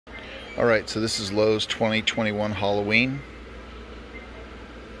Alright, so this is Lowe's 2021 Halloween.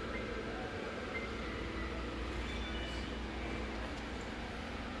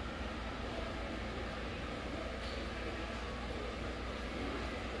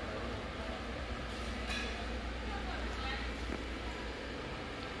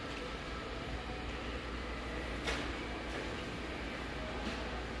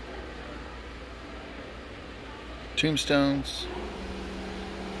 Tombstones.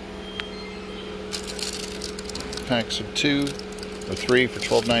 Packs of 2 or 3 for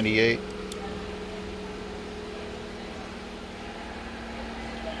 $12.98.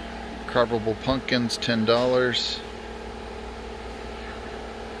 Carvable pumpkins, $10.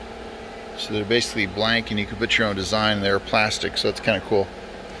 So they're basically blank and you can put your own design. They're plastic, so that's kind of cool.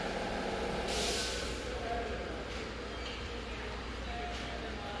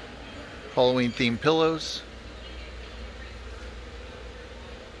 Halloween themed pillows.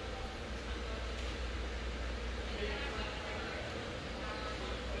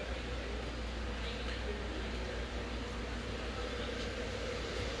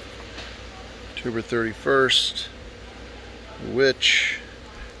 October 31st, Witch,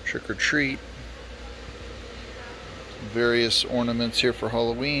 Trick or Treat, various ornaments here for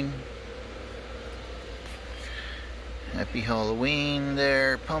Halloween. Happy Halloween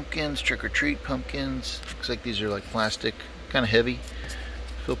there, pumpkins, Trick or Treat pumpkins. Looks like these are like plastic, kind of heavy,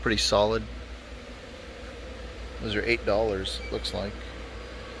 feel pretty solid. Those are $8, looks like.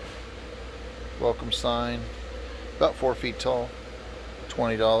 Welcome sign, about 4 feet tall,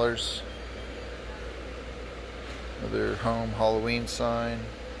 $20. Another home Halloween sign.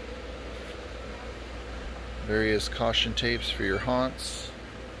 Various caution tapes for your haunts.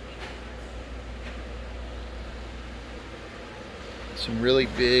 Some really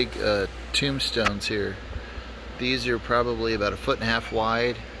big tombstones here. These are probably about 1.5 feet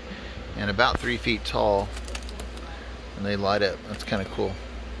wide and about 3 feet tall. And they light up. That's kind of cool.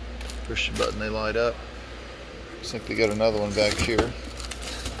 Push the button, they light up. Looks like they got another one back here.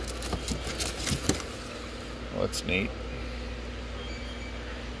 Well, that's neat.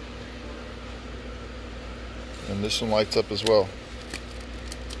 And this one lights up as well.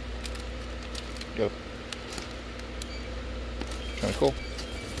 Yep. Kind of cool.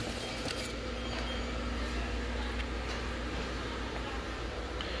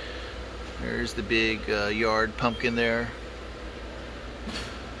 There's the big yard pumpkin there.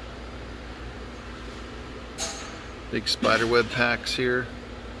 Big spider web packs here.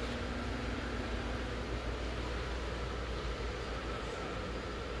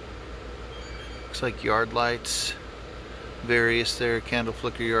 Looks like yard lights, various there, candle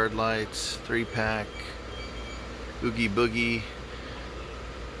flicker yard lights, 3-pack, Oogie Boogie.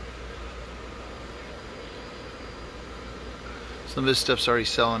 Some of this stuff's already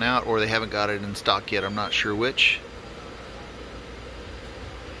selling out, or they haven't got it in stock yet, I'm not sure which.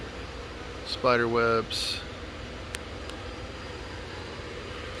 Spider webs.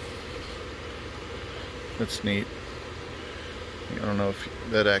 That's neat. I don't know if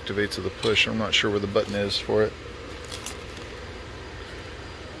that activates with a push. I'm not sure where the button is for it.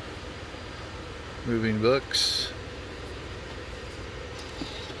 Moving books.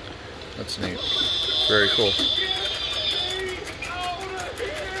 That's neat. Very cool.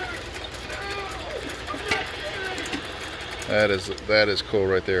 That is cool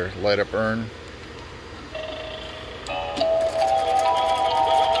right there. Light up urn.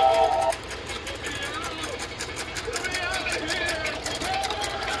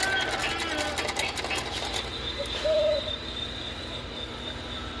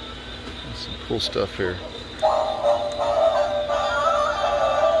 Some cool stuff here.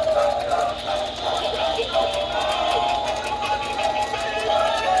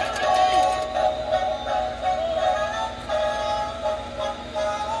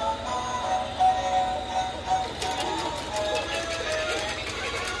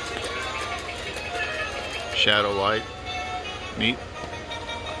 Shadow light. Neat.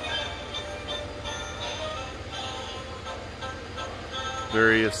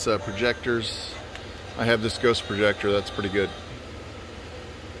 Various projectors. I have this ghost projector, that's pretty good.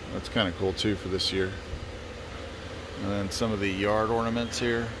 That's kind of cool too for this year. And then some of the yard ornaments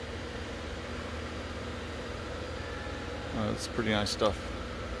here. That's pretty nice stuff.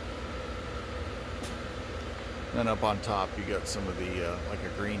 Then up on top you got some of the, like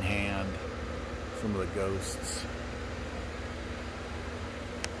a green hand, some of the ghosts.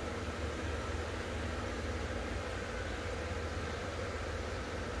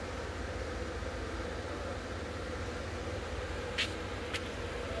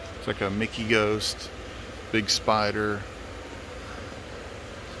 It's like a Mickey ghost, big spider,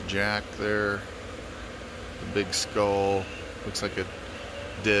 Jack there. The big skull. Looks like a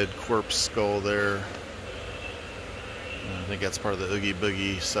dead corpse skull there. And I think that's part of the Oogie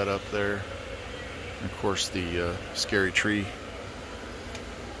Boogie setup there. And of course the scary tree.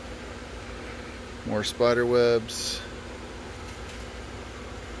 More spider webs.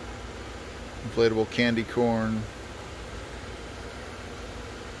 Inflatable candy corn.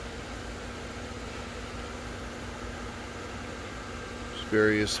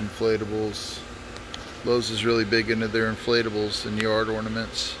 Various inflatables. Lowe's is really big into their inflatables and yard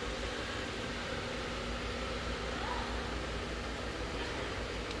ornaments.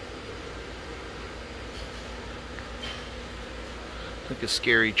 Like a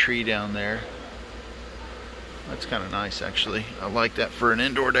scary tree down there. That's kind of nice actually. I like that for an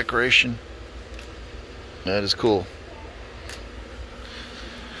indoor decoration. That is cool.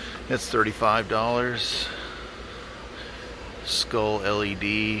 That's $35. Skull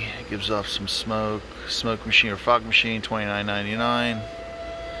LED, gives off some smoke. Smoke machine or fog machine, $29.99.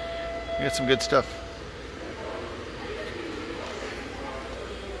 We got some good stuff.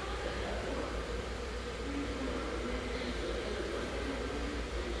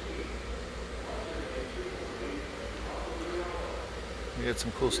 We got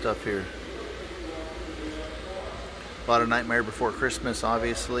some cool stuff here. A lot of Nightmare Before Christmas,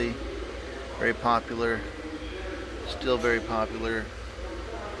 obviously. Very popular. Still very popular.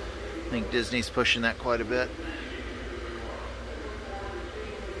 I think Disney's pushing that quite a bit.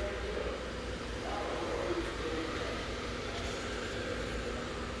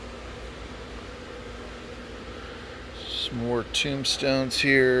 Some more tombstones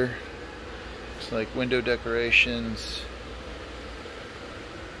here. Looks like window decorations.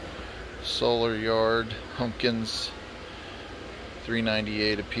 Solar yard pumpkins.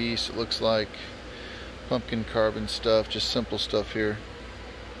 $3.98 a piece, it looks like. Pumpkin carbon stuff, just simple stuff here.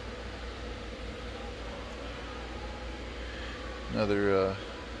 Another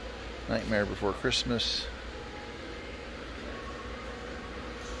Nightmare Before Christmas.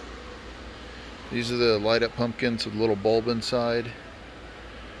 These are the light up pumpkins with a little bulb inside.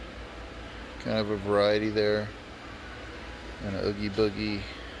 Kind of a variety there. And an Oogie Boogie.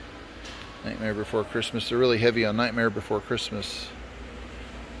 Nightmare Before Christmas. They're really heavy on Nightmare Before Christmas.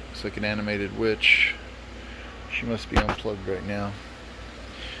 Looks like an animated witch. She must be unplugged right now.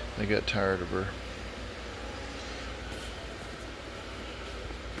 They got tired of her.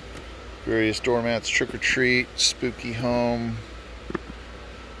 Various doormats, Trick or Treat, Spooky Home.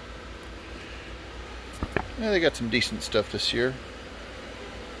 Yeah, they got some decent stuff this year.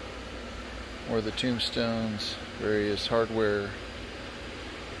 More the tombstones, various hardware.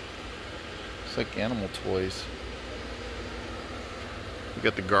 It's like animal toys. We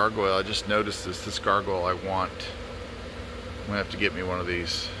got the gargoyle. I just noticed this gargoyle I want. I'm gonna have to get me one of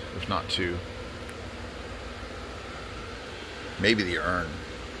these, if not two. Maybe the urn.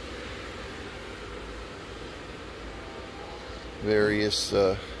 Various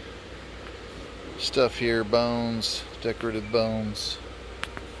stuff here, bones, decorative bones.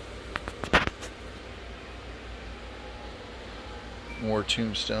 More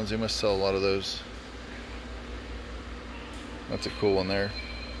tombstones. They must sell a lot of those. That's a cool one there.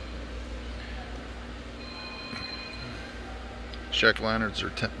 Jack-o'-lanterns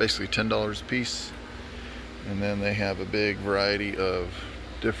are basically $10 a piece. And then they have a big variety of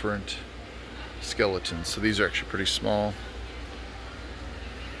different skeletons. So these are actually pretty small.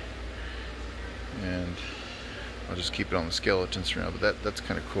 And I'll just keep it on the skeletons for now, but that's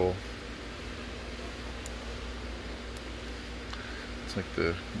kind of cool. It's like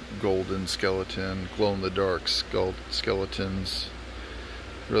the golden skeleton, glow-in-the-dark skeletons.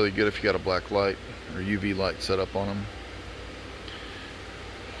 Really good if you got a black light or UV light set up on them.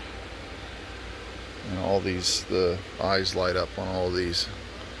 And all these, the eyes light up on all of these.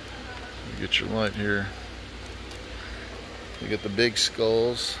 You get your light here. You get the big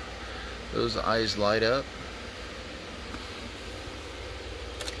skulls. Those eyes light up.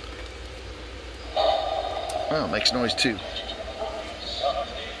 Oh, it makes noise too.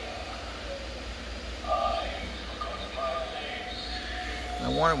 I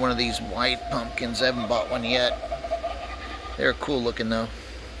wanted one of these white pumpkins. I haven't bought one yet. They're cool looking though.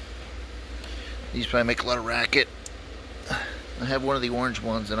 These probably make a lot of racket. I have one of the orange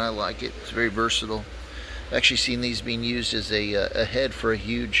ones and I like it. It's very versatile. I've actually seen these being used as a head for a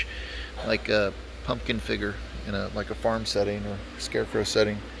huge, like a pumpkin figure in like a farm setting or scarecrow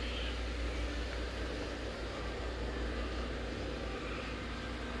setting.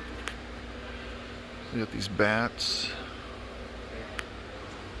 We got these bats.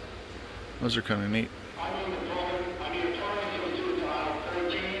 Those are kind of neat.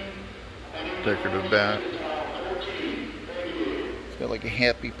 decorative bat. It's got like a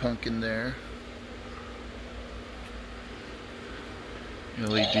happy pumpkin there.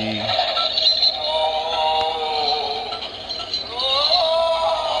 LED.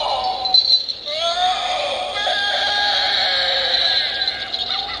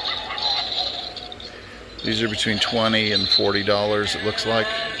 These are between $20 and $40, it looks like.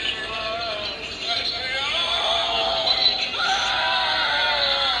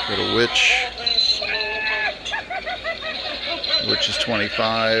 Got a witch. Witch is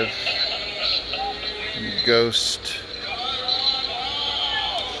 $25. Ghost.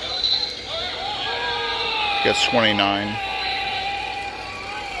 Gets $29.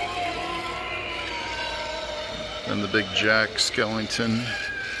 Then the big Jack Skellington.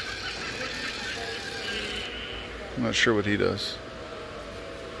 I'm not sure what he does.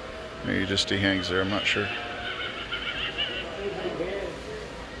 Maybe he hangs there, I'm not sure.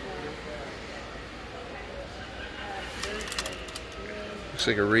 Looks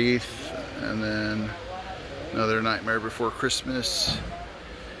like a wreath, and then another Nightmare Before Christmas,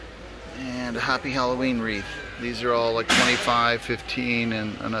 and a Happy Halloween wreath. These are all like 25, 15,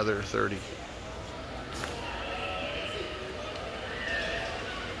 and another 30.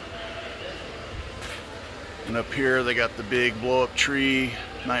 And up here they got the big blow-up tree,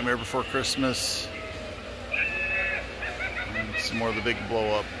 Nightmare Before Christmas. And some more of the big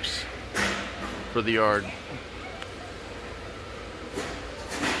blow-ups for the yard.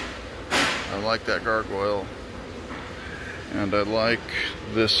 I like that gargoyle. And I like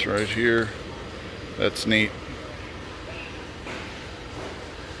this right here. That's neat.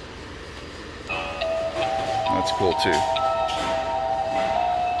 That's cool too.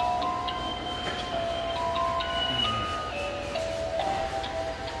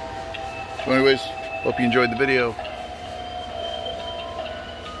 So anyways, hope you enjoyed the video.